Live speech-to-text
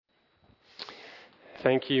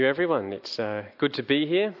Thank you, everyone. It's good to be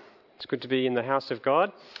here. It's good to be in the house of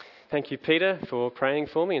God. Thank you, Peter, for praying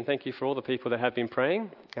for me, and thank you for all the people that have been praying.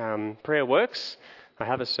 Prayer works. I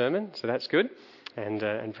have a sermon, so that's good,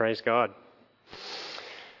 and praise God.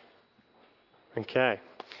 Okay.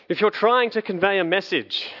 If you're trying to convey a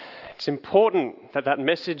message, it's important that that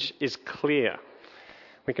message is clear.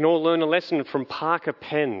 We can all learn a lesson from Parker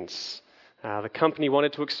Pens. The company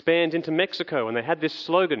wanted to expand into Mexico, and they had this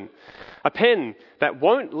slogan: a pen that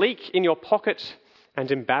won't leak in your pocket and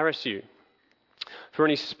embarrass you. For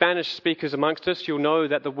any Spanish speakers amongst us, you'll know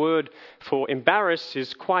that the word for embarrass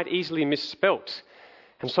is quite easily misspelt.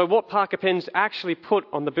 And so what Parker Pens actually put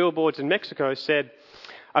on the billboards in Mexico said,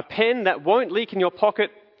 a pen that won't leak in your pocket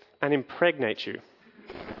and impregnate you.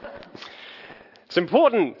 It's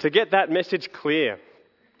important to get that message clear,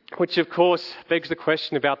 which of course begs the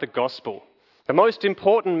question about the gospel. The most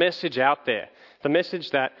important message out there, the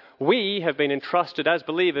message that we have been entrusted as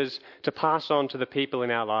believers to pass on to the people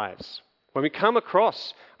in our lives. When we come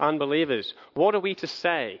across unbelievers, what are we to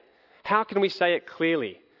say? How can we say it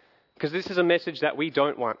clearly? Because this is a message that we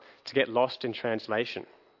don't want to get lost in translation.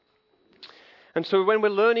 And so when we're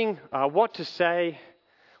learning what to say,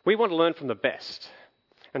 we want to learn from the best.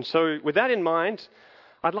 And so with that in mind,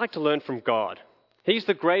 I'd like to learn from God. He's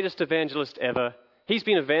the greatest evangelist ever. He's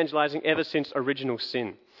been evangelizing ever since original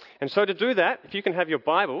sin. And so to do that, if you can have your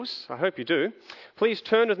Bibles, I hope you do, please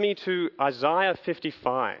turn with me to Isaiah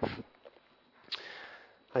 55.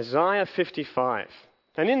 Isaiah 55.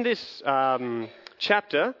 And in this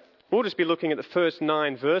chapter, we'll just be looking at the first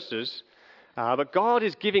 9 verses, but God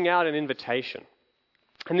is giving out an invitation.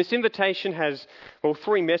 And this invitation has,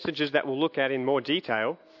 3 messages that we'll look at in more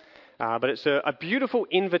detail. But it's a beautiful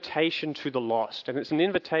invitation to the lost. And it's an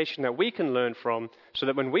invitation that we can learn from so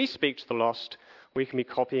that when we speak to the lost, we can be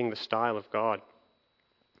copying the style of God.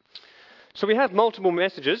 So we have multiple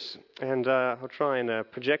messages, and I'll try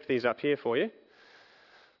and project these up here for you.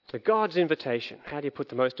 So God's invitation. How do you put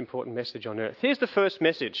the most important message on earth? Here's the first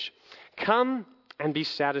message. Come and be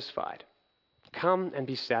satisfied. Come and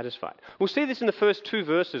be satisfied. We'll see this in the first 2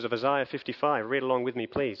 verses of Isaiah 55. Read along with me,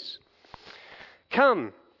 please.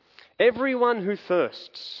 Come, everyone who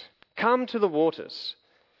thirsts, come to the waters,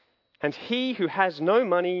 and he who has no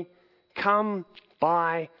money, come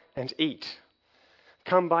buy and eat.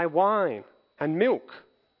 Come buy wine and milk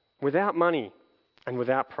without money and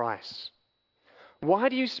without price. Why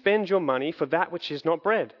do you spend your money for that which is not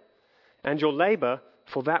bread, and your labor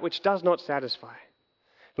for that which does not satisfy?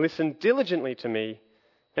 Listen diligently to me,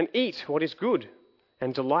 and eat what is good,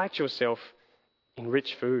 and delight yourself in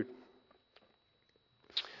rich food.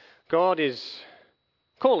 God is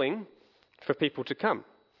calling for people to come.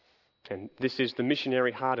 And this is the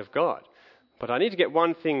missionary heart of God. But I need to get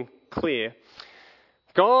one thing clear.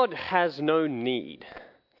 God has no need.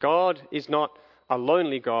 God is not a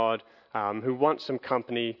lonely God who wants some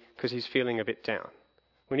company because he's feeling a bit down.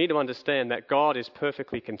 We need to understand that God is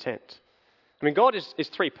perfectly content. I mean, God is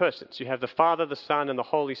 3 persons. You have the Father, the Son, and the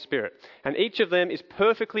Holy Spirit. And each of them is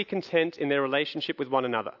perfectly content in their relationship with one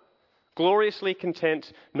another. Gloriously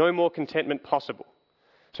content, no more contentment possible.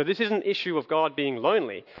 So this isn't an issue of God being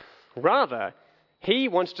lonely. Rather, he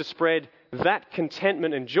wants to spread that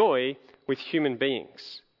contentment and joy with human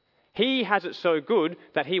beings. He has it so good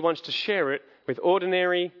that he wants to share it with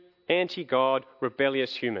ordinary, anti-God,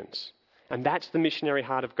 rebellious humans. And that's the missionary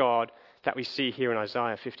heart of God that we see here in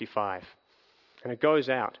Isaiah 55. And it goes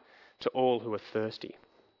out to all who are thirsty.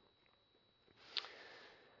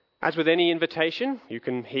 As with any invitation, you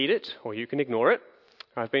can heed it or you can ignore it.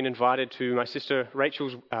 I've been invited to my sister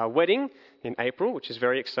Rachel's wedding in April, which is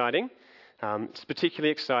very exciting. It's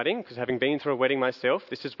particularly exciting because having been through a wedding myself,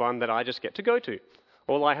 this is one that I just get to go to.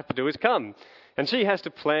 All I have to do is come. And she has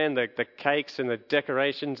to plan the cakes and the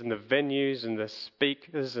decorations and the venues and the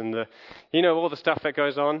speakers and all the stuff that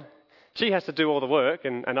goes on. She has to do all the work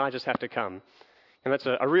and I just have to come. And that's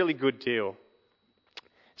a really good deal.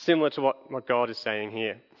 Similar to what God is saying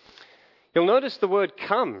here. You'll notice the word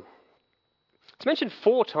come. It's mentioned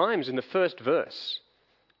 4 times in the first verse.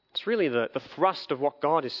 It's really the thrust of what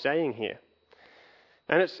God is saying here.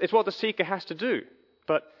 And it's what the seeker has to do.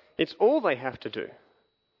 But it's all they have to do.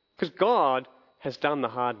 Because God has done the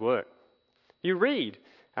hard work. You read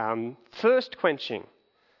thirst quenching,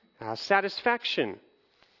 satisfaction,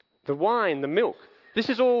 the wine, the milk. This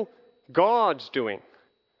is all God's doing.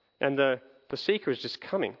 And the seeker is just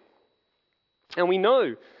coming. And we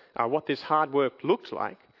know what this hard work looked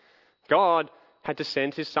like. God had to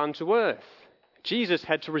send his son to earth. Jesus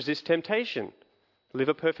had to resist temptation, live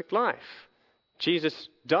a perfect life. Jesus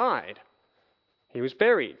died. He was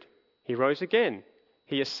buried. He rose again.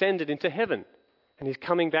 He ascended into heaven. and he's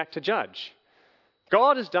coming back to judge.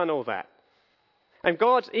 God has done all that. And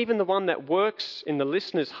God's even the one that works in the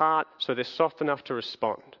listener's heart so they're soft enough to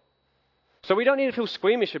respond. So we don't need to feel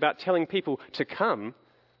squeamish about telling people to come,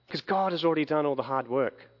 because God has already done all the hard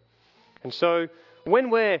work. And so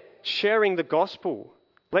when we're sharing the gospel,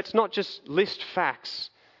 let's not just list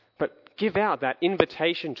facts, but give out that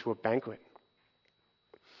invitation to a banquet.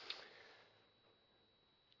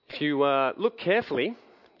 If you look carefully,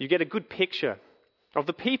 you get a good picture of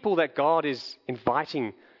the people that God is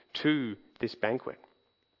inviting to this banquet.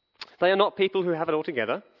 They are not people who have it all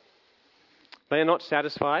together. They are not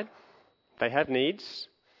satisfied. They have needs.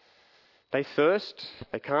 They thirst.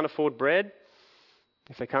 They can't afford bread.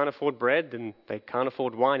 If they can't afford bread, then they can't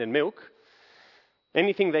afford wine and milk.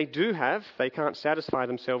 Anything they do have, they can't satisfy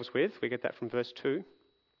themselves with. We get that from verse 2.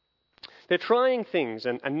 They're trying things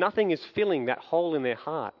and nothing is filling that hole in their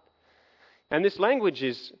heart. And this language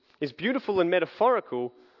is beautiful and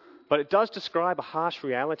metaphorical, but it does describe a harsh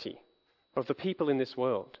reality of the people in this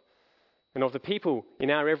world and of the people in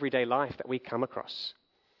our everyday life that we come across.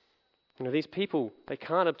 You know, these people, they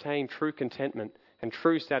can't obtain true contentment and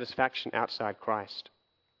true satisfaction outside Christ.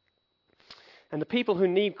 And the people who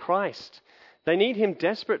need Christ, they need him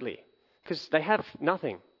desperately because they have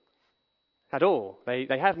nothing at all. They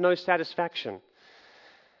have no satisfaction.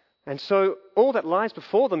 And so all that lies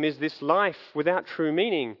before them is this life without true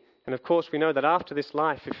meaning. And of course we know that after this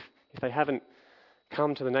life, if they haven't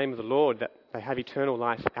come to the name of the Lord, that they have eternal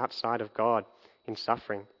life outside of God in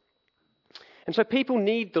suffering. And so people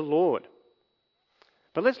need the Lord.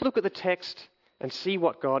 But let's look at the text and see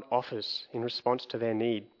what God offers in response to their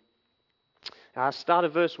need. Start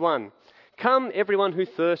at verse 1. Come, everyone who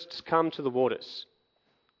thirsts, come to the waters.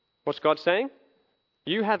 What's God saying?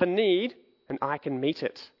 You have a need and I can meet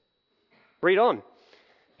it. Read on.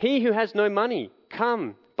 He who has no money,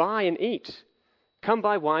 come, buy and eat. Come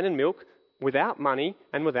buy wine and milk without money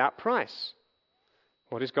and without price.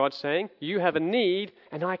 What is God saying? You have a need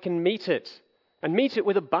and I can meet it, and meet it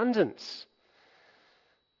with abundance.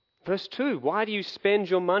 Verse 2, why do you spend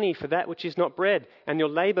your money for that which is not bread, and your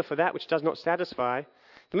labor for that which does not satisfy?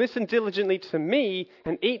 Listen diligently to me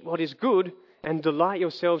and eat what is good, and delight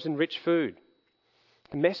yourselves in rich food.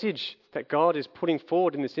 The message that God is putting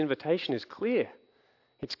forward in this invitation is clear.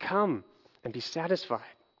 It's come and be satisfied.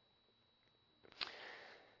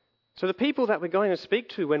 So the people that we're going to speak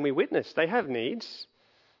to when we witness, they have needs.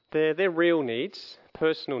 They're real needs,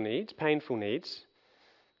 personal needs, painful needs.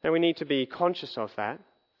 And we need to be conscious of that.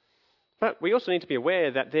 But we also need to be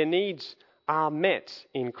aware that their needs are met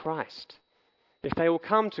in Christ. If they will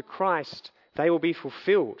come to Christ, they will be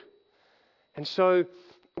fulfilled. And so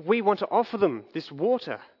we want to offer them this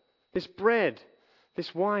water, this bread,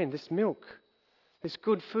 this wine, this milk, this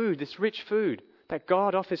good food, this rich food that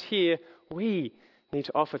God offers here. We need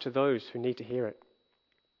to offer to those who need to hear it.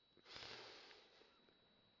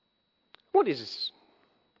 What is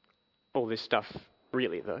all this stuff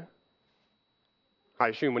really, though? I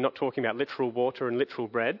assume we're not talking about literal water and literal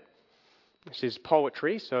bread. This is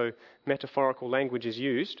poetry, so metaphorical language is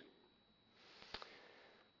used.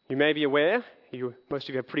 You may be aware, most of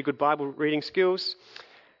you have pretty good Bible reading skills.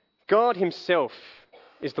 God himself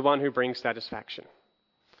is the one who brings satisfaction.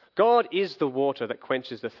 God is the water that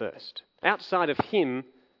quenches the thirst. Outside of him,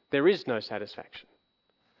 there is no satisfaction.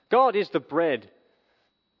 God is the bread.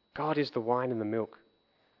 God is the wine and the milk.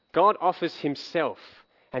 God offers himself,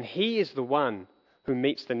 and he is the one who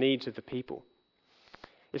meets the needs of the people.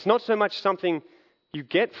 It's not so much something you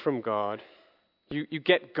get from God, you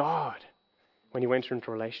get God when you enter into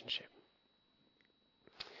a relationship.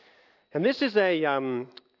 And this is a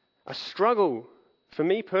struggle for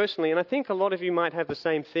me personally, and I think a lot of you might have the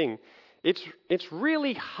same thing. It's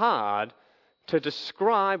really hard to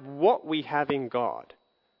describe what we have in God,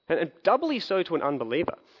 and doubly so to an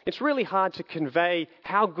unbeliever. It's really hard to convey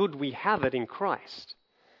how good we have it in Christ.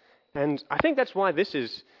 And I think that's why this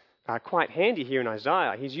is quite handy here in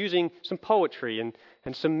Isaiah. He's using some poetry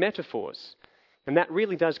and some metaphors, and that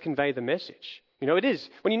really does convey the message. You know, it is,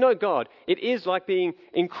 when you know God, it is like being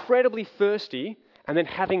incredibly thirsty and then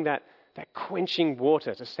having that quenching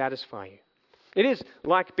water to satisfy you. It is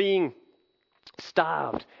like being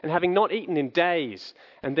starved and having not eaten in days,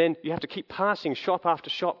 and then you have to keep passing shop after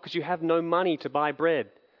shop because you have no money to buy bread.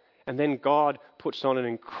 And then God puts on an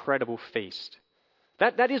incredible feast.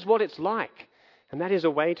 That is what it's like, and that is a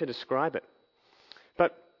way to describe it.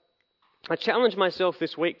 But I challenged myself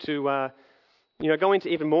this week to go into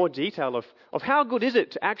even more detail of how good is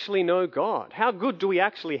it to actually know God? How good do we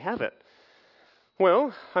actually have it?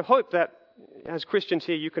 Well, I hope that as Christians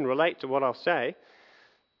here you can relate to what I'll say.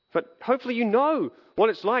 But hopefully you know what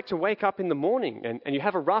it's like to wake up in the morning and you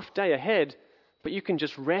have a rough day ahead, but you can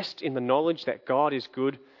just rest in the knowledge that God is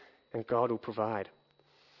good and God will provide.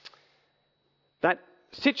 That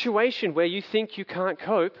situation where you think you can't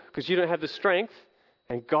cope because you don't have the strength,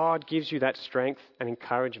 and God gives you that strength and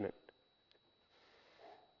encouragement.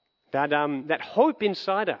 That hope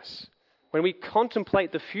inside us when we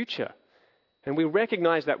contemplate the future and we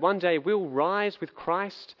recognize that one day we'll rise with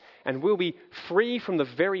Christ and we'll be free from the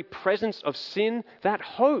very presence of sin, that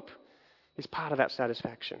hope is part of that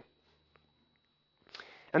satisfaction.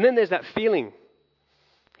 And then there's that feeling,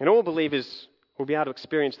 and all believers will be able to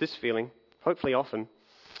experience this feeling, hopefully often,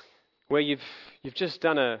 where you've just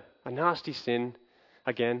done a nasty sin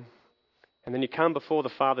again, and then you come before the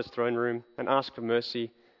Father's throne room and ask for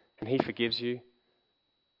mercy, and He forgives you.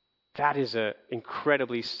 That is an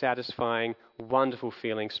incredibly satisfying, wonderful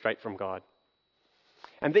feeling straight from God.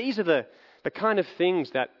 And these are the kind of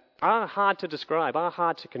things that are hard to describe, are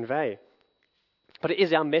hard to convey. But it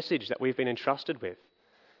is our message that we've been entrusted with.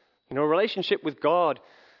 A relationship with God,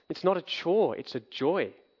 it's not a chore, it's a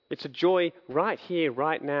joy. It's a joy right here,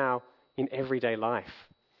 right now, in everyday life.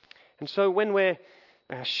 And so when we're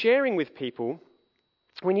sharing with people,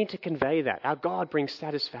 we need to convey that. Our God brings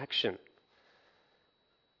satisfaction.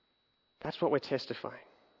 That's what we're testifying.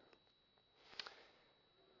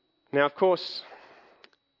 Now, of course,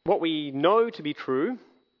 what we know to be true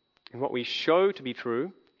and what we show to be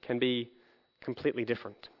true can be completely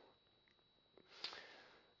different.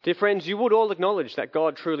 Dear friends, you would all acknowledge that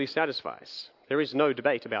God truly satisfies. There is no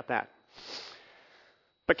debate about that.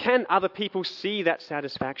 But can other people see that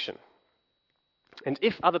satisfaction? And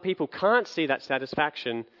if other people can't see that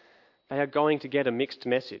satisfaction, they are going to get a mixed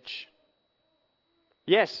message.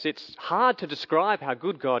 Yes, it's hard to describe how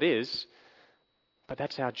good God is, but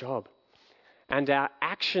that's our job. And our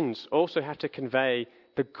actions also have to convey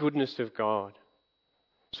the goodness of God.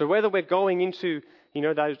 So whether we're going into,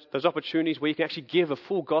 those opportunities where you can actually give a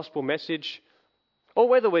full gospel message, or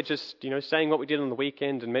whether we're just, saying what we did on the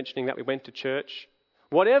weekend and mentioning that we went to church,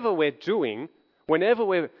 whatever we're doing, whenever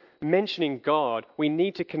we're mentioning God, we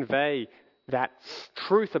need to convey that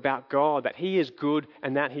truth about God, that He is good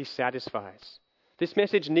and that He satisfies. This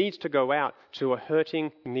message needs to go out to a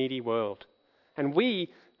hurting, needy world. And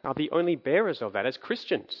we are the only bearers of that as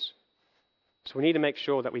Christians. So we need to make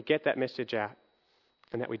sure that we get that message out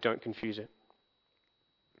and that we don't confuse it.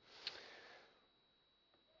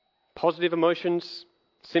 Positive emotions,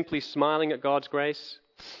 simply smiling at God's grace,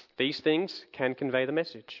 these things can convey the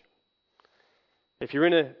message. If you're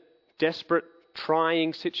in a desperate,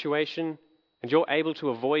 trying situation and you're able to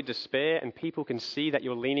avoid despair and people can see that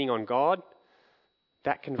you're leaning on God,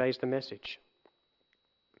 that conveys the message.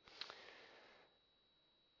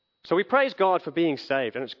 So we praise God for being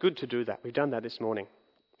saved, and it's good to do that. We've done that this morning.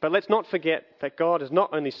 But let's not forget that God has not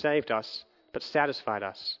only saved us, but satisfied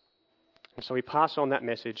us. And so we pass on that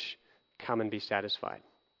message, come and be satisfied.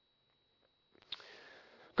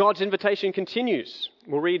 God's invitation continues.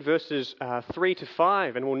 We'll read verses 3 to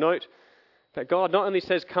 5, and we'll note that God not only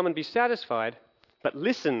says, come and be satisfied, but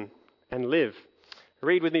listen and live.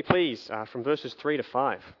 Read with me, please, from verses 3 to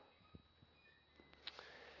 5.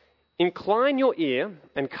 Incline your ear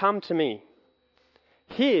and come to me.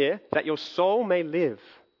 Hear that your soul may live,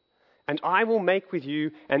 and I will make with you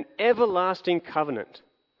an everlasting covenant,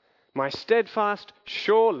 my steadfast,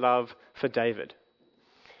 sure love for David.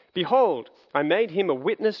 Behold, I made him a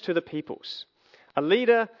witness to the peoples, a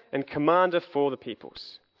leader and commander for the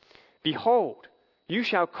peoples. Behold, you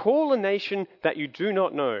shall call a nation that you do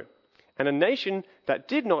not know, and a nation that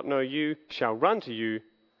did not know you shall run to you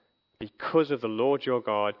because of the Lord your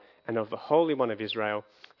God and of the Holy One of Israel,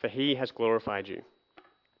 for He has glorified you.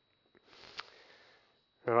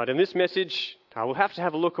 All right, in this message, we'll have to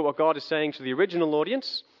have a look at what God is saying to the original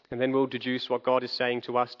audience, and then we'll deduce what God is saying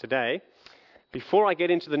to us today. Before I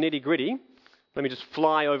get into the nitty-gritty, let me just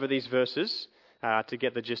fly over these verses to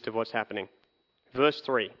get the gist of what's happening. Verse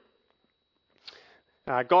 3.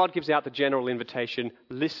 God gives out the general invitation,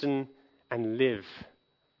 listen and live.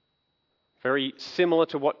 Very similar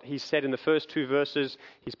to what he said in the first two verses,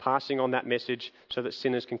 he's passing on that message so that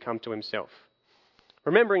sinners can come to himself.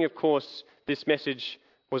 Remembering, of course, this message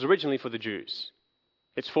was originally for the Jews.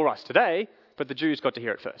 It's for us today, but the Jews got to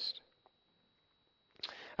hear it first.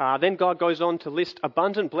 Then God goes on to list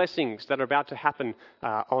abundant blessings that are about to happen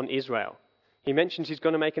on Israel. He mentions he's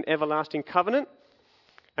going to make an everlasting covenant.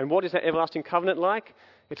 And what is that everlasting covenant like?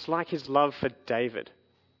 It's like his love for David.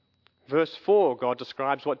 Verse 4, God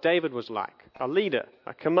describes what David was like, a leader,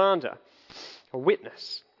 a commander, a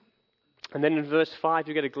witness. And then in verse 5,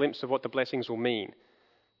 you get a glimpse of what the blessings will mean.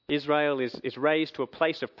 Israel is raised to a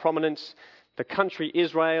place of prominence. The country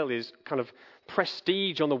Israel is kind of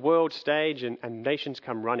prestige on the world stage, and nations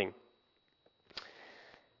come running.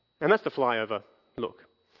 And that's the flyover look.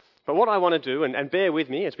 But what I want to do, and bear with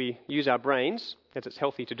me as we use our brains, as it's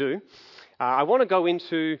healthy to do, I want to go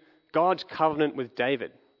into God's covenant with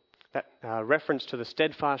David. That reference to the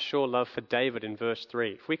steadfast, sure love for David in verse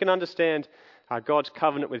 3. If we can understand God's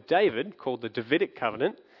covenant with David, called the Davidic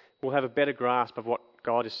covenant, we'll have a better grasp of what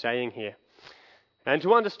God is saying here. And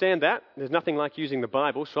to understand that, there's nothing like using the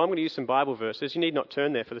Bible, so I'm going to use some Bible verses. You need not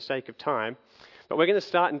turn there for the sake of time. But we're going to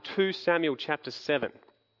start in 2 Samuel chapter 7.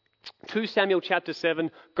 2 Samuel chapter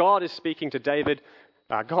 7, God is speaking to David.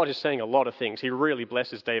 God is saying a lot of things. He really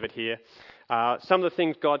blesses David here. Some of the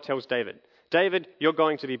things God tells David. David, you're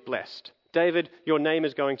going to be blessed. David, your name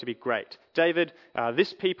is going to be great. David,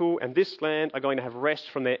 this people and this land are going to have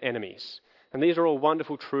rest from their enemies. And these are all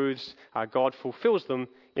wonderful truths. God fulfills them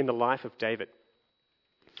in the life of David.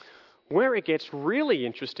 Where it gets really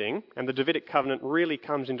interesting, and the Davidic covenant really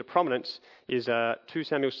comes into prominence, is 2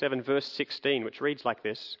 Samuel 7 verse 16, which reads like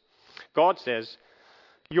this. God says,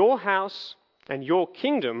 "Your house and your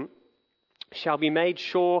kingdom shall be made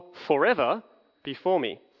sure forever before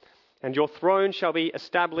me, and your throne shall be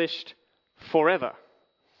established forever."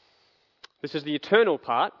 This is the eternal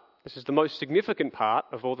part. This is the most significant part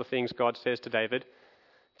of all the things God says to David.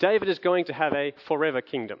 David is going to have a forever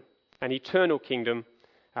kingdom, an eternal kingdom.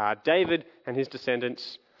 David and his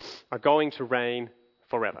descendants are going to reign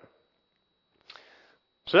forever.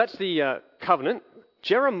 So that's the covenant.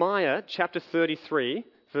 Jeremiah chapter 33,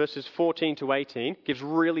 verses 14 to 18, gives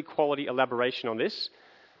really quality elaboration on this.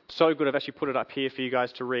 So good, I've actually put it up here for you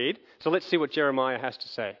guys to read. So let's see what Jeremiah has to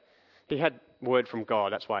say. He had word from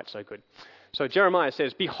God, that's why it's so good. So Jeremiah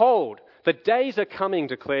says, "Behold, the days are coming,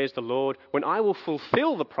 declares the Lord, when I will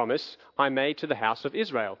fulfill the promise I made to the house of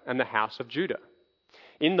Israel and the house of Judah.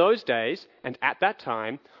 In those days, and at that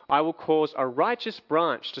time, I will cause a righteous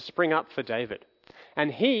branch to spring up for David,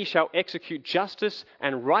 and he shall execute justice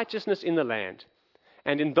and righteousness in the land.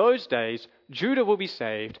 And in those days, Judah will be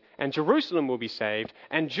saved, and Jerusalem will be saved,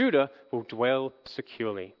 and Judah will dwell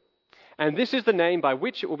securely. And this is the name by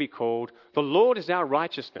which it will be called, the Lord is our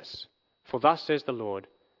righteousness. For thus says the Lord,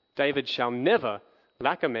 David shall never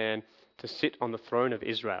lack a man to sit on the throne of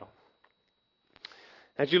Israel."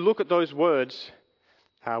 As you look at those words,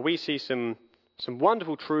 we see some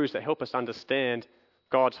wonderful truths that help us understand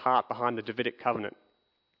God's heart behind the Davidic covenant.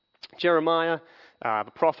 Jeremiah,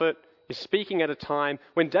 the prophet, is speaking at a time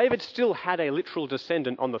when David still had a literal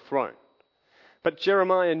descendant on the throne. But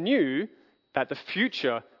Jeremiah knew that the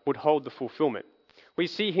future would hold the fulfillment. We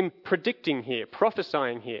see him predicting here,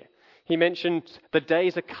 prophesying here. He mentioned the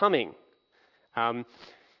days are coming.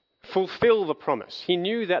 Fulfill the promise. He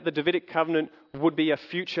knew that the Davidic covenant would be a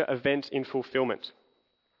future event in fulfillment.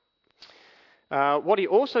 What he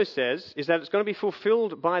also says is that it's going to be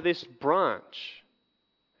fulfilled by this branch.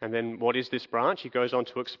 And then what is this branch? He goes on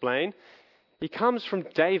to explain. He comes from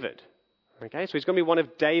David. Okay, so he's going to be one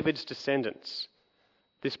of David's descendants.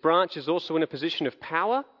 This branch is also in a position of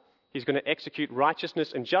power. He's going to execute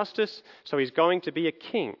righteousness and justice. So he's going to be a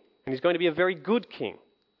king. And he's going to be a very good king.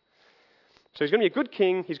 So he's going to be a good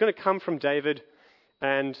king. He's going to come from David.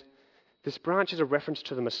 And this branch is a reference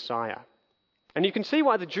to the Messiah. And you can see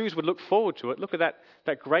why the Jews would look forward to it. Look at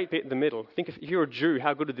that great bit in the middle. Think if you're a Jew,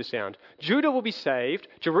 how good would this sound? Judah will be saved,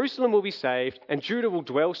 Jerusalem will be saved, and Judah will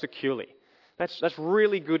dwell securely. That's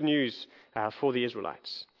really good news for the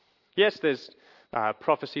Israelites. Yes, there's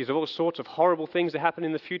prophecies of all sorts of horrible things that happen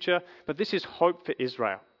in the future, but this is hope for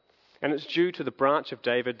Israel. And it's due to the branch of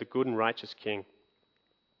David, the good and righteous king.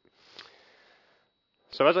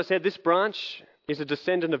 So as I said, this branch is a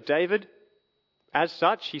descendant of David. As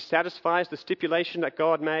such, he satisfies the stipulation that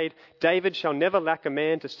God made. David shall never lack a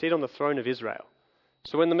man to sit on the throne of Israel.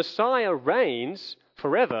 So when the Messiah reigns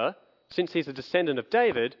forever, since he's a descendant of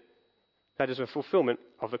David, that is a fulfillment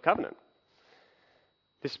of the covenant.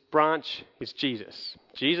 This branch is Jesus.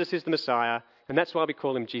 Jesus is the Messiah, and that's why we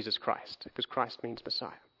call him Jesus Christ, because Christ means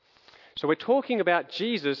Messiah. So we're talking about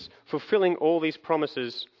Jesus fulfilling all these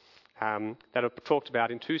promises that are talked about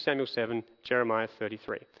in 2 Samuel 7, Jeremiah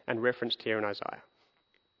 33, and referenced here in Isaiah.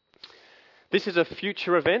 This is a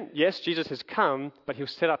future event. Yes, Jesus has come, but he'll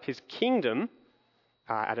set up his kingdom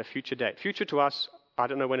at a future date. Future to us, I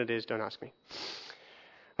don't know when it is, don't ask me.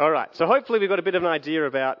 All right, so hopefully we've got a bit of an idea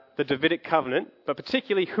about the Davidic covenant, but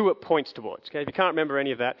particularly who it points towards. Okay, if you can't remember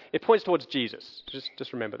any of that, it points towards Jesus.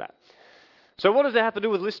 Just remember that. So what does that have to do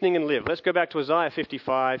with listening and live? Let's go back to Isaiah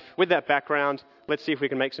 55. With that background, let's see if we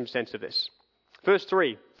can make some sense of this. Verse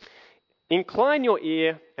 3, "Incline your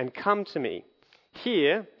ear and come to me.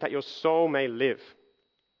 Hear that your soul may live.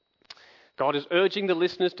 God is urging the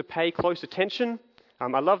listeners to pay close attention.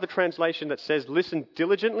 I love the translation that says, listen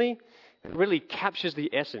diligently. It really captures the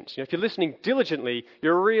essence. If you're listening diligently,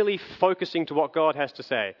 you're really focusing to what God has to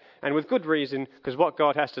say. And with good reason, because what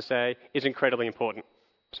God has to say is incredibly important.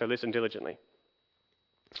 So listen diligently.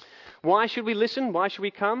 Why should we listen? Why should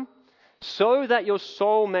we come? So that your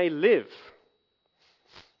soul may live.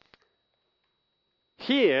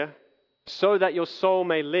 Hear, so that your soul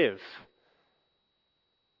may live.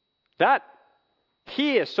 That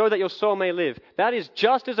Hear so that your soul may live. That is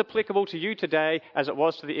just as applicable to you today as it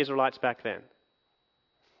was to the Israelites back then.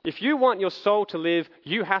 If you want your soul to live,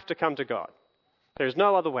 you have to come to God. There is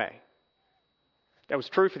no other way. That was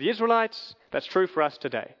true for the Israelites. That's true for us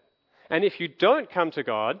today. And if you don't come to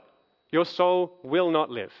God, your soul will not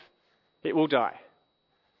live. It will die.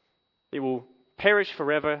 It will perish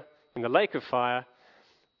forever in the lake of fire,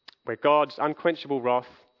 where God's unquenchable wrath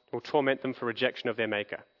will torment them for rejection of their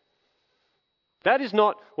Maker. That is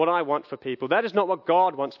not what I want for people. That is not what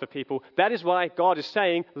God wants for people. That is why God is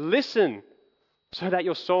saying, listen, so that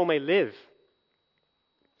your soul may live.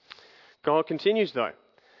 God continues though.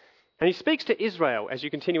 And he speaks to Israel as you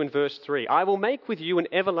continue in verse 3. I will make with you an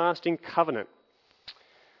everlasting covenant.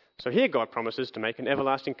 So here God promises to make an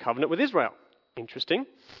everlasting covenant with Israel. Interesting.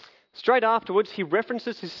 Straight afterwards, he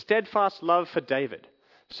references his steadfast love for David.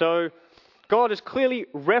 So God is clearly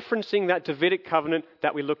referencing that Davidic covenant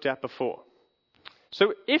that we looked at before.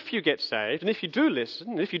 So if you get saved, and if you do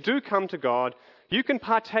listen, and if you do come to God, you can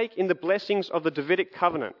partake in the blessings of the Davidic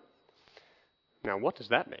covenant. Now, what does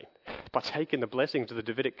that mean? Partake in the blessings of the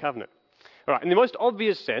Davidic covenant. All right, in the most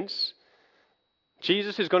obvious sense,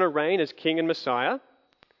 Jesus is going to reign as King and Messiah.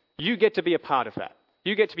 You get to be a part of that.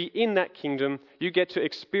 You get to be in that kingdom. You get to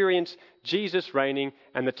experience Jesus reigning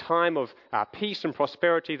and the time of peace and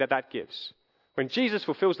prosperity that gives. When Jesus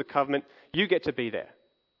fulfills the covenant, you get to be there.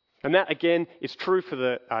 And that, again, is true for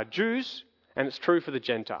the Jews and it's true for the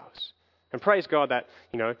Gentiles. And praise God that,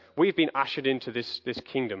 we've been ushered into this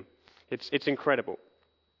kingdom. It's incredible.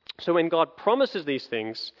 So when God promises these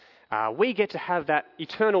things, we get to have that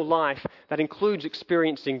eternal life that includes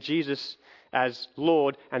experiencing Jesus as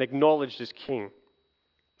Lord and acknowledged as King.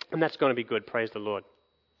 And that's going to be good, praise the Lord.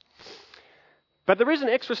 But there is an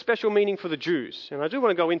extra special meaning for the Jews. And I do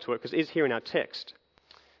want to go into it because it is here in our text.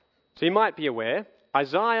 So you might be aware,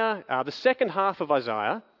 Isaiah, the second half of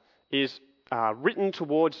Isaiah is written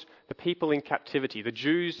towards the people in captivity, the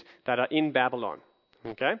Jews that are in Babylon.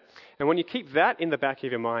 Okay? And when you keep that in the back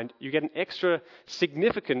of your mind, you get an extra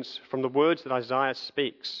significance from the words that Isaiah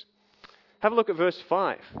speaks. Have a look at verse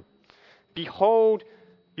 5. Behold,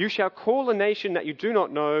 you shall call a nation that you do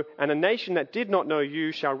not know, and a nation that did not know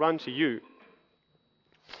you shall run to you.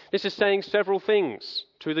 This is saying several things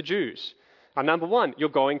to the Jews. Number one, you're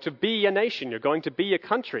going to be a nation. You're going to be a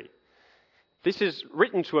country. This is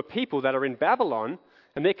written to a people that are in Babylon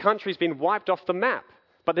and their country's been wiped off the map,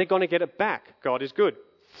 but they're going to get it back. God is good.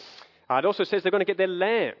 It also says they're going to get their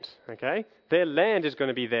land. Okay? Their land is going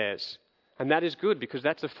to be theirs. And that is good because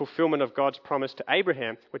that's a fulfillment of God's promise to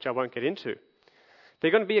Abraham, which I won't get into.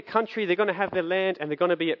 They're going to be a country, they're going to have their land, and they're going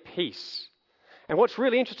to be at peace. And what's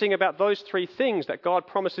really interesting about those three things that God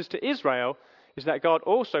promises to Israel is that God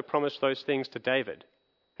also promised those things to David.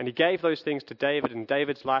 And he gave those things to David in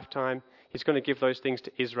David's lifetime. He's going to give those things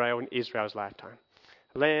to Israel in Israel's lifetime.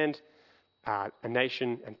 Land, a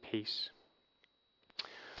nation, and peace.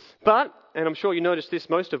 But, and I'm sure you noticed this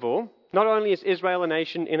most of all, not only is Israel a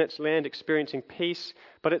nation in its land experiencing peace,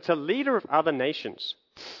 but it's a leader of other nations.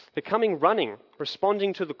 They're coming running,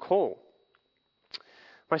 responding to the call.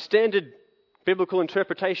 My standard biblical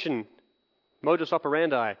interpretation, modus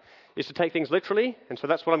operandi, is to take things literally, and so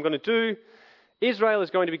that's what I'm going to do. Israel is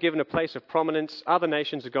going to be given a place of prominence. Other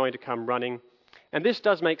nations are going to come running. And this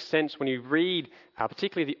does make sense when you read,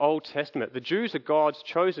 particularly the Old Testament. The Jews are God's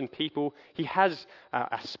chosen people. He has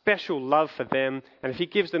a special love for them, and if he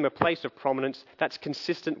gives them a place of prominence, that's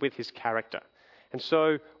consistent with his character. And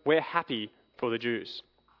so we're happy for the Jews.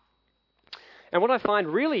 And what I find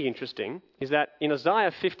really interesting is that in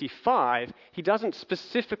Isaiah 55, he doesn't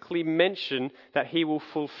specifically mention that he will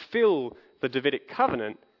fulfill the Davidic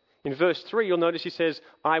covenant. In verse 3, you'll notice he says,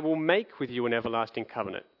 I will make with you an everlasting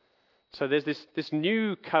covenant. So there's this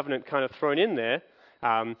new covenant kind of thrown in there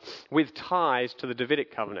with ties to the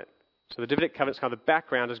Davidic covenant. So the Davidic covenant is kind of the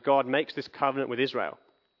background as God makes this covenant with Israel.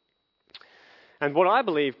 And what I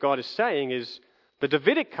believe God is saying is the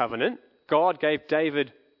Davidic covenant, God gave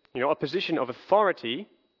David a position of authority,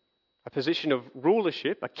 a position of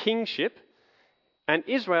rulership, a kingship. And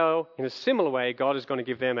Israel, in a similar way, God is going to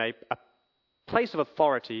give them a place of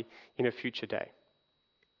authority in a future day.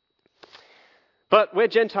 But we're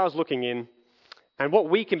Gentiles looking in, and what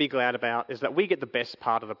we can be glad about is that we get the best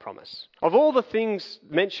part of the promise. Of all the things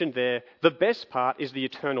mentioned there, the best part is the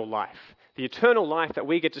eternal life. The eternal life that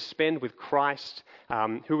we get to spend with Christ,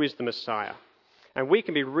 who is the Messiah. And we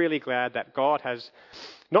can be really glad that God has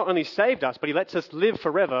not only saved us, but he lets us live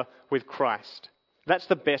forever with Christ. That's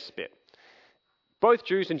the best bit. Both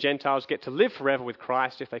Jews and Gentiles get to live forever with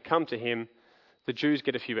Christ if they come to him. The Jews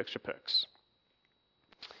get a few extra perks.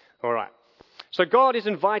 All right. So God is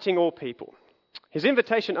inviting all people. His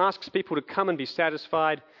invitation asks people to come and be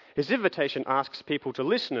satisfied. His invitation asks people to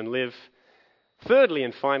listen and live. Thirdly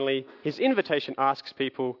and finally, his invitation asks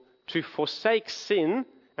people to forsake sin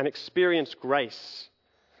and experience grace.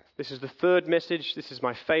 This is the third message. This is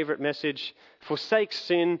my favorite message. Forsake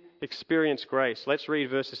sin, experience grace. Let's read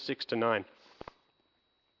verses 6 to 9.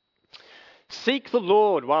 Seek the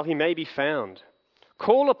Lord while he may be found.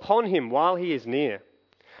 Call upon him while he is near.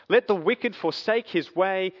 Let the wicked forsake his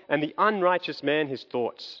way and the unrighteous man his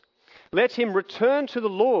thoughts. Let him return to the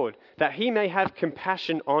Lord that he may have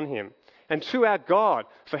compassion on him, and to our God,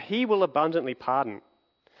 for he will abundantly pardon.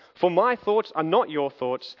 For my thoughts are not your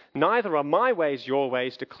thoughts, neither are my ways your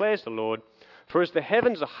ways, declares the Lord. For as the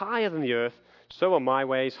heavens are higher than the earth, so are my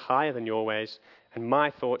ways higher than your ways, and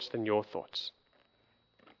my thoughts than your thoughts.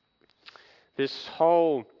 This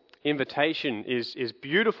whole invitation is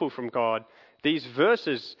beautiful from God. These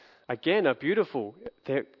verses, again, are beautiful.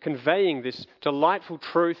 They're conveying this delightful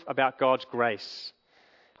truth about God's grace.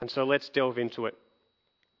 And so let's delve into it.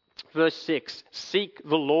 Verse 6, seek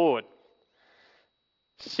the Lord.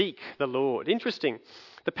 Seek the Lord. Interesting.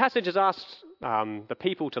 The passage has asked the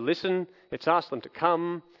people to listen. It's asked them to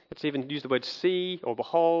come. It's even used the word see or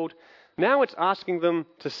behold. Now it's asking them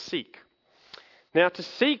to seek. Now to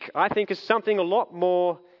seek, I think, is something a lot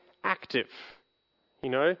more active. You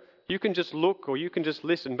know, you can just look or you can just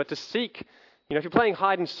listen. But to seek, you know, if you're playing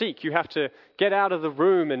hide and seek, you have to get out of the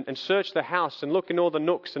room and search the house and look in all the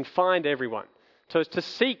nooks and find everyone. So to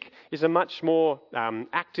seek is a much more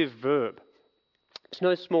active verb. It's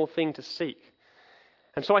no small thing to seek.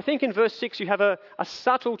 And so I think in verse 6 you have a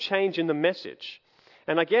subtle change in the message.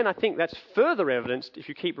 And again, I think that's further evidenced if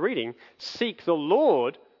you keep reading. Seek the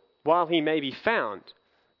Lord while he may be found.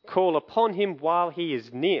 Call upon him while he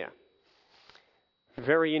is near.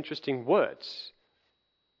 Very interesting words.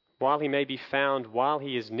 While he may be found, while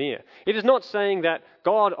he is near. It is not saying that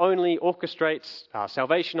God only orchestrates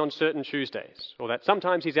salvation on certain Tuesdays, or that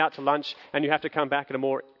sometimes he's out to lunch and you have to come back at a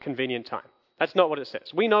more convenient time. That's not what it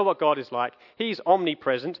says. We know what God is like. He's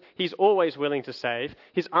omnipresent. He's always willing to save.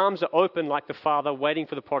 His arms are open like the Father waiting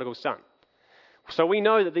for the prodigal son. So we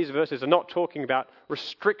know that these verses are not talking about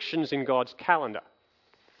restrictions in God's calendar.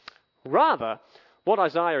 Rather, what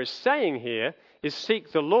Isaiah is saying here is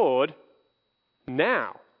seek the Lord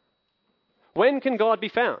now. When can God be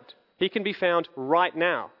found? He can be found right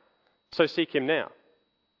now. So seek him now.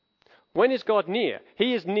 When is God near?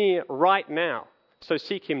 He is near right now. So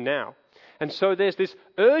seek him now. And so there's this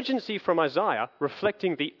urgency from Isaiah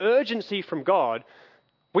reflecting the urgency from God.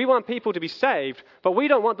 We want people to be saved, but we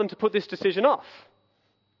don't want them to put this decision off.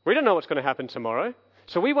 We don't know what's going to happen tomorrow.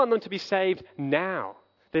 So we want them to be saved now.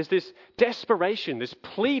 There's this desperation, this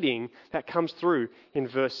pleading that comes through in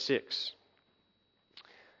verse 6.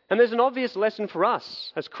 And there's an obvious lesson for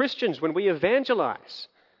us as Christians when we evangelize.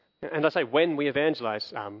 And I say when we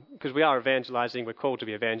evangelize, because we are evangelizing, we're called to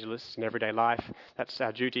be evangelists in everyday life. That's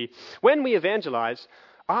our duty. When we evangelize,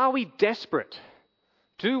 are we desperate?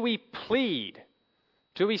 Do we plead?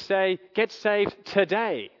 Do we say, get saved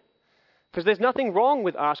today? Because there's nothing wrong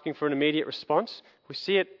with asking for an immediate response. We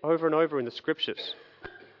see it over and over in the scriptures.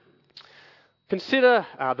 Consider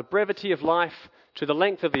the brevity of life to the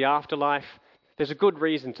length of the afterlife. There's a good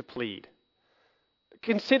reason to plead.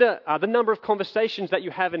 Consider the number of conversations that you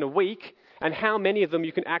have in a week and how many of them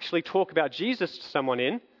you can actually talk about Jesus to someone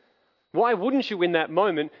in. Why wouldn't you in that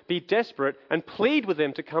moment be desperate and plead with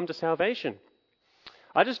them to come to salvation?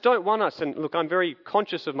 I just don't want us, and look, I'm very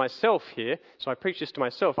conscious of myself here, so I preach this to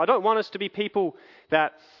myself. I don't want us to be people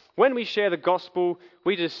that when we share the gospel,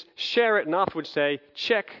 we just share it and afterwards say,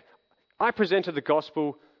 check, I presented the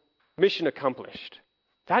gospel, mission accomplished.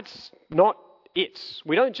 That's not it.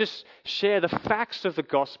 We don't just share the facts of the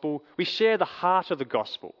gospel, we share the heart of the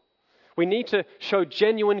gospel. We need to show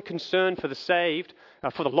genuine concern for the saved,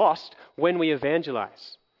 for the lost, when we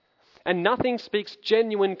evangelize. And nothing speaks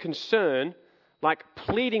genuine concern like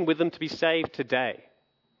pleading with them to be saved today.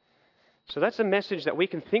 So that's a message that we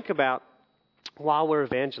can think about while we're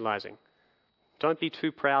evangelizing. Don't be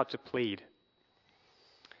too proud to plead.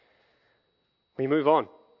 We move on.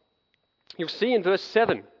 You'll see in verse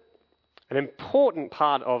 7, An important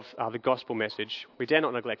part of the gospel message. We dare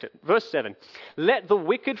not neglect it. Verse 7. Let the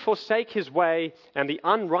wicked forsake his way, and the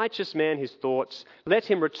unrighteous man his thoughts. Let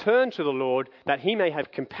him return to the Lord, that he may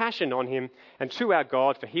have compassion on him, and to our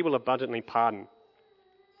God, for he will abundantly pardon.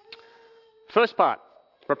 First part,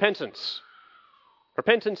 repentance.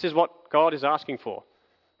 Repentance is what God is asking for.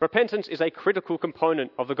 Repentance is a critical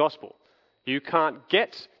component of the gospel. You can't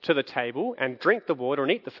get to the table and drink the water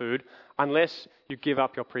and eat the food unless you give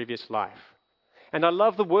up your previous life. And I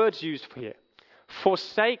love the words used here.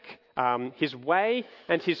 Forsake his way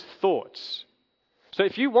and his thoughts. So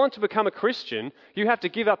if you want to become a Christian, you have to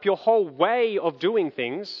give up your whole way of doing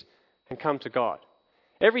things and come to God.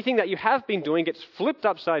 Everything that you have been doing gets flipped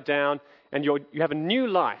upside down, and you have a new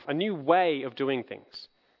life, a new way of doing things.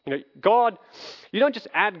 God, you don't just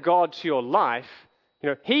add God to your life.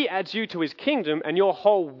 He adds you to his kingdom, and your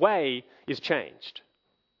whole way is changed.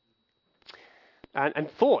 And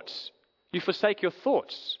thoughts. You forsake your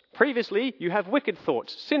thoughts. Previously, you have wicked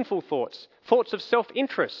thoughts, sinful thoughts, thoughts of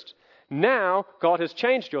self-interest. Now, God has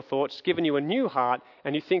changed your thoughts, given you a new heart,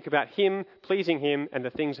 and you think about him, pleasing him, and the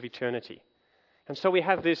things of eternity. And so we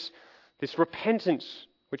have this repentance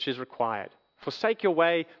which is required. Forsake your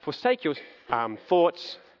way, forsake your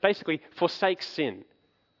thoughts, basically forsake sin.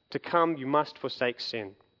 To come, you must forsake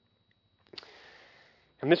sin.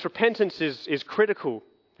 And this repentance is critical.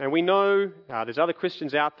 And we know there's other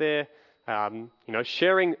Christians out there,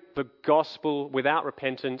 sharing the gospel without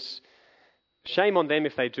repentance. Shame on them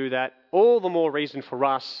if they do that. All the more reason for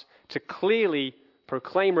us to clearly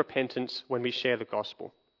proclaim repentance when we share the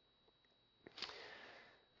gospel.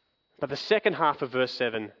 But the second half of verse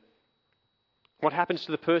 7, what happens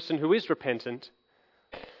to the person who is repentant?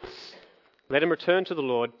 Let him return to the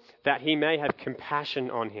Lord, that he may have compassion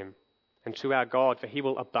on him, and to our God, for he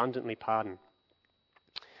will abundantly pardon.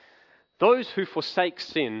 Those who forsake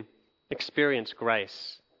sin experience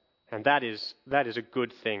grace, and that is a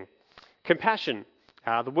good thing. Compassion,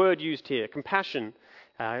 the word used here, compassion.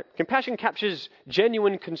 Compassion captures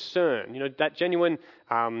genuine concern, that genuine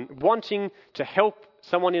wanting to help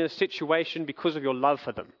someone in a situation because of your love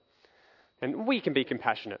for them. And we can be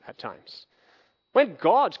compassionate at times. When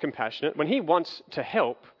God's compassionate, when he wants to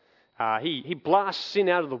help, he blasts sin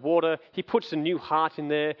out of the water. He puts a new heart in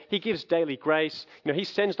there. He gives daily grace. He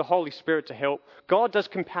sends the Holy Spirit to help. God does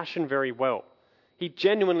compassion very well. He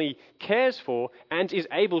genuinely cares for and is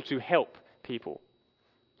able to help people.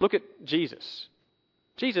 Look at Jesus.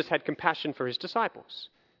 Jesus had compassion for his disciples.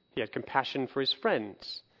 He had compassion for his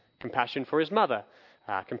friends, compassion for his mother,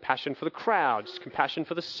 compassion for the crowds, compassion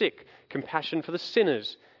for the sick, compassion for the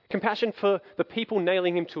sinners, compassion for the people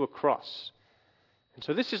nailing him to a cross. And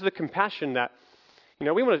so this is the compassion that,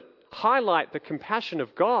 we want to highlight the compassion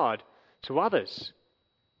of God to others,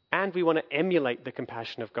 and we want to emulate the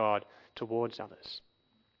compassion of God towards others.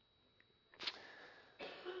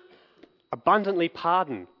 Abundantly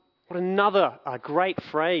pardon. What another great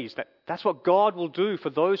phrase. That's what God will do for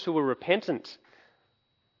those who are repentant.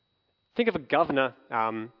 Think of a governor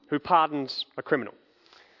who pardons a criminal.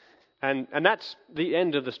 And that's the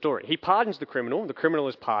end of the story. He pardons the criminal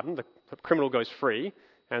is pardoned, the criminal goes free,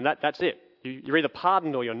 and that's it. You're either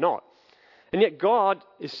pardoned or you're not. And yet God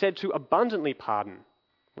is said to abundantly pardon,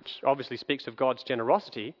 which obviously speaks of God's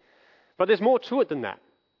generosity, but there's more to it than that.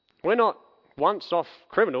 We're not once-off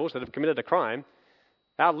criminals that have committed a crime.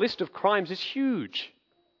 Our list of crimes is huge.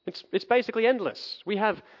 It's basically endless. We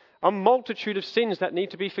have a multitude of sins that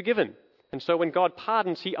need to be forgiven. And so when God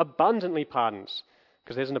pardons, he abundantly pardons,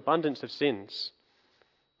 because there's an abundance of sins.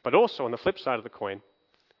 But also on the flip side of the coin,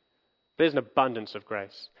 there's an abundance of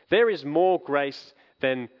grace. There is more grace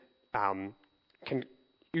than you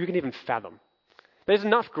can even fathom. There's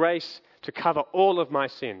enough grace to cover all of my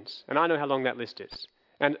sins, and I know how long that list is.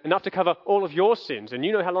 And enough to cover all of your sins, and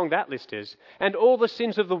you know how long that list is. And all the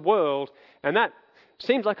sins of the world, and that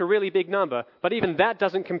seems like a really big number, but even that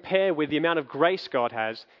doesn't compare with the amount of grace God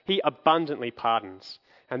has. He abundantly pardons.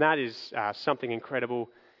 And that is something incredible.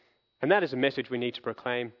 And that is a message we need to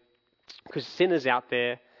proclaim. Because sin is out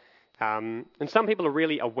there. And some people are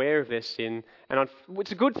really aware of their sin. And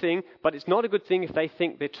it's a good thing, but it's not a good thing if they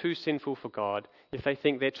think they're too sinful for God. If they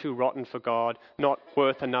think they're too rotten for God, not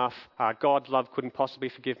worth enough. God's love couldn't possibly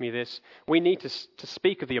forgive me this. We need to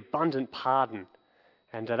speak of the abundant pardon.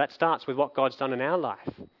 And that starts with what God's done in our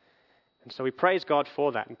life. And so we praise God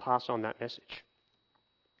for that and pass on that message.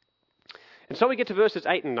 And so we get to verses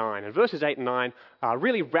 8 and 9. And verses 8 and 9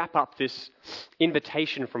 really wrap up this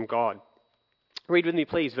invitation from God. Read with me,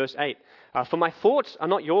 please, verse 8. For my thoughts are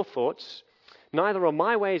not your thoughts, neither are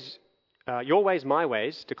my ways your ways my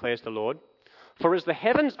ways, declares the Lord. For as the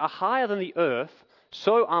heavens are higher than the earth,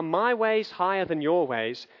 so are my ways higher than your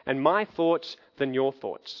ways, and my thoughts than your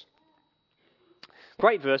thoughts.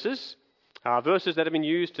 Great verses. Verses that have been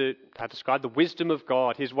used to describe the wisdom of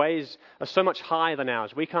God. His ways are so much higher than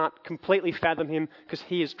ours. We can't completely fathom him because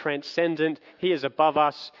he is transcendent. He is above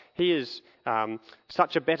us. He is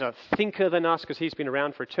such a better thinker than us because he's been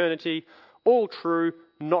around for eternity. All true,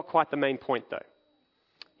 not quite the main point though.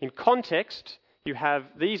 In context, you have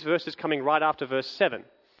these verses coming right after verse 7.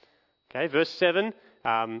 Okay, verse 7,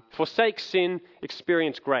 forsake sin,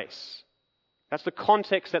 experience grace. That's the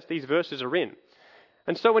context that these verses are in.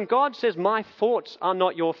 And so when God says, my thoughts are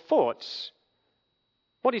not your thoughts,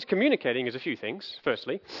 what he's communicating is a few things.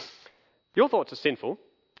 Firstly, your thoughts are sinful.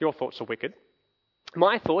 Your thoughts are wicked.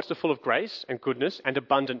 My thoughts are full of grace and goodness and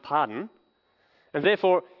abundant pardon. And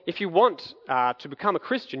therefore, if you want to become a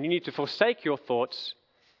Christian, you need to forsake your thoughts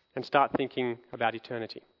and start thinking about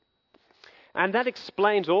eternity. And that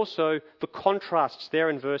explains also the contrasts there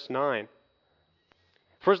in verse 9.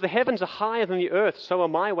 For as the heavens are higher than the earth, so are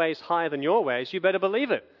my ways higher than your ways. You better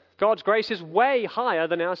believe it. God's grace is way higher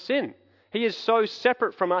than our sin. He is so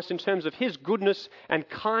separate from us in terms of his goodness and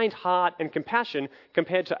kind heart and compassion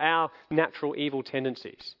compared to our natural evil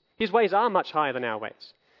tendencies. His ways are much higher than our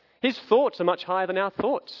ways. His thoughts are much higher than our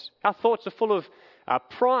thoughts. Our thoughts are full of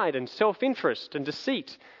pride and self-interest and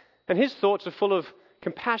deceit. And his thoughts are full of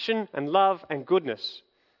compassion and love and goodness.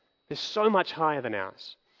 They're so much higher than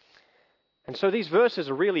ours. And so these verses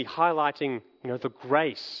are really highlighting, the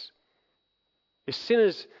grace. If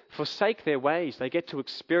sinners forsake their ways, they get to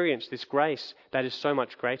experience this grace that is so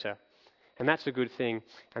much greater. And that's a good thing,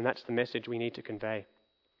 and that's the message we need to convey.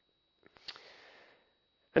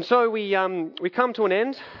 And so we come to an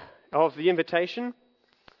end of the invitation.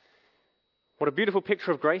 What a beautiful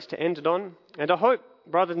picture of grace to end it on. And I hope,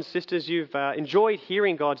 brothers and sisters, you've enjoyed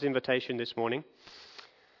hearing God's invitation this morning.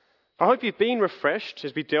 I hope you've been refreshed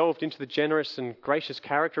as we delved into the generous and gracious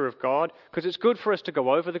character of God, because it's good for us to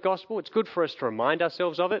go over the gospel. It's good for us to remind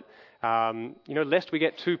ourselves of it, lest we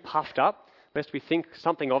get too puffed up, lest we think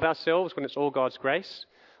something of ourselves when it's all God's grace,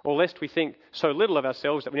 or lest we think so little of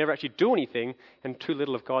ourselves that we never actually do anything and too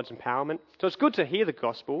little of God's empowerment. So it's good to hear the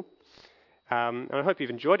gospel, and I hope you've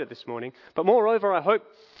enjoyed it this morning. But moreover, I hope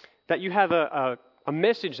that you have a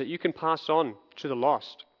message that you can pass on to the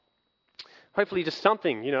lost. Hopefully just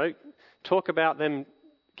something, talk about them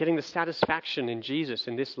getting the satisfaction in Jesus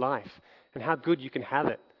in this life and how good you can have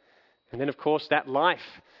it. And then, of course, that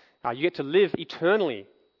life, you get to live eternally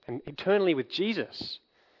and eternally with Jesus.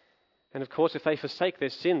 And, of course, if they forsake their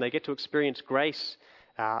sin, they get to experience grace,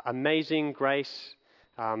 amazing grace,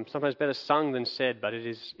 sometimes better sung than said, but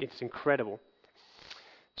it's incredible.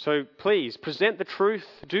 So please, present the truth,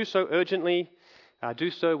 do so urgently,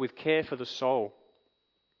 do so with care for the soul.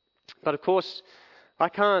 But, of course, I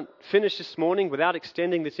can't finish this morning without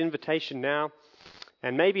extending this invitation now.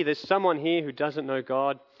 And maybe there's someone here who doesn't know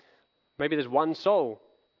God. Maybe there's one soul,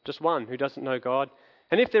 just one, who doesn't know God.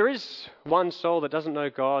 And if there is one soul that doesn't know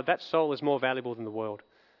God, that soul is more valuable than the world.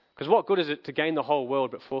 Because what good is it to gain the whole world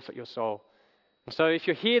but forfeit your soul? And so if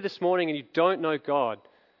you're here this morning and you don't know God,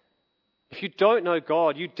 if you don't know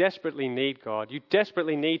God, you desperately need God. You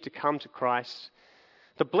desperately need to come to Christ.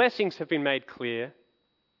 The blessings have been made clear.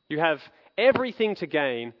 You have everything to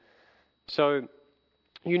gain, so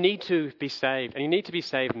you need to be saved, and you need to be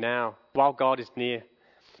saved now while God is near.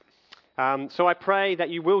 So I pray that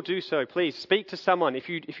you will do so. Please speak to someone. If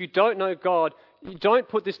you don't know God, you don't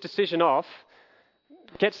put this decision off.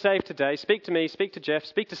 Get saved today. Speak to me, speak to Jeff,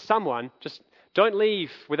 speak to someone. Just don't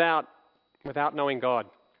leave without knowing God.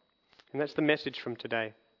 And that's the message from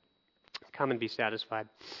today. Come and be satisfied.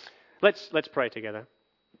 Let's pray together.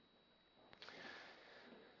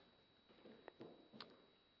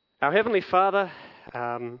 Our Heavenly Father,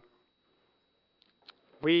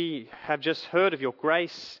 we have just heard of your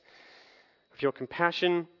grace, of your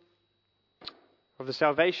compassion, of the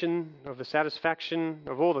salvation, of the satisfaction,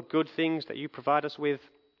 of all the good things that you provide us with.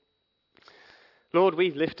 Lord,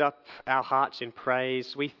 we lift up our hearts in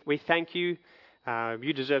praise. We thank you.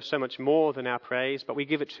 You deserve so much more than our praise, but we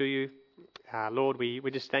give it to you. Lord, we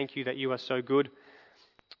just thank you that you are so good.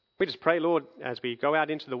 We just pray, Lord, as we go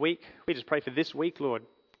out into the week, we just pray for this week, Lord.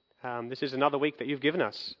 This is another week that you've given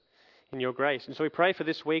us in your grace. And so we pray for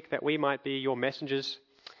this week that we might be your messengers.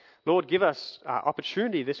 Lord, give us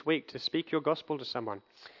opportunity this week to speak your gospel to someone.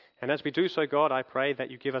 And as we do so, God, I pray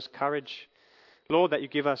that you give us courage. Lord, that you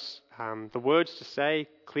give us the words to say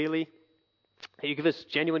clearly. That you give us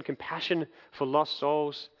genuine compassion for lost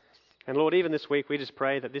souls. And Lord, even this week, we just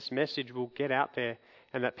pray that this message will get out there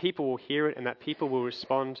and that people will hear it and that people will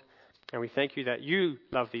respond. And we thank you that you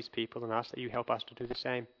love these people and ask that you help us to do the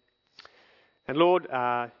same. And Lord,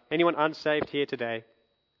 anyone unsaved here today,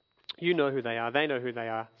 you know who they are. They know who they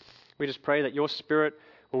are. We just pray that your Spirit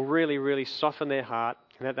will really, really soften their heart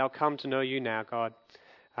and that they'll come to know you now, God,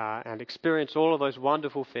 and experience all of those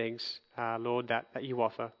wonderful things, Lord, that you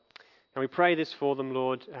offer. And we pray this for them,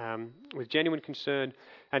 Lord, with genuine concern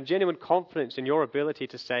and genuine confidence in your ability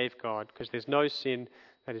to save, God, because there's no sin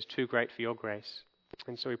that is too great for your grace.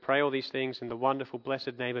 And so we pray all these things in the wonderful,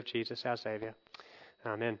 blessed name of Jesus, our Saviour.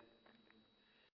 Amen.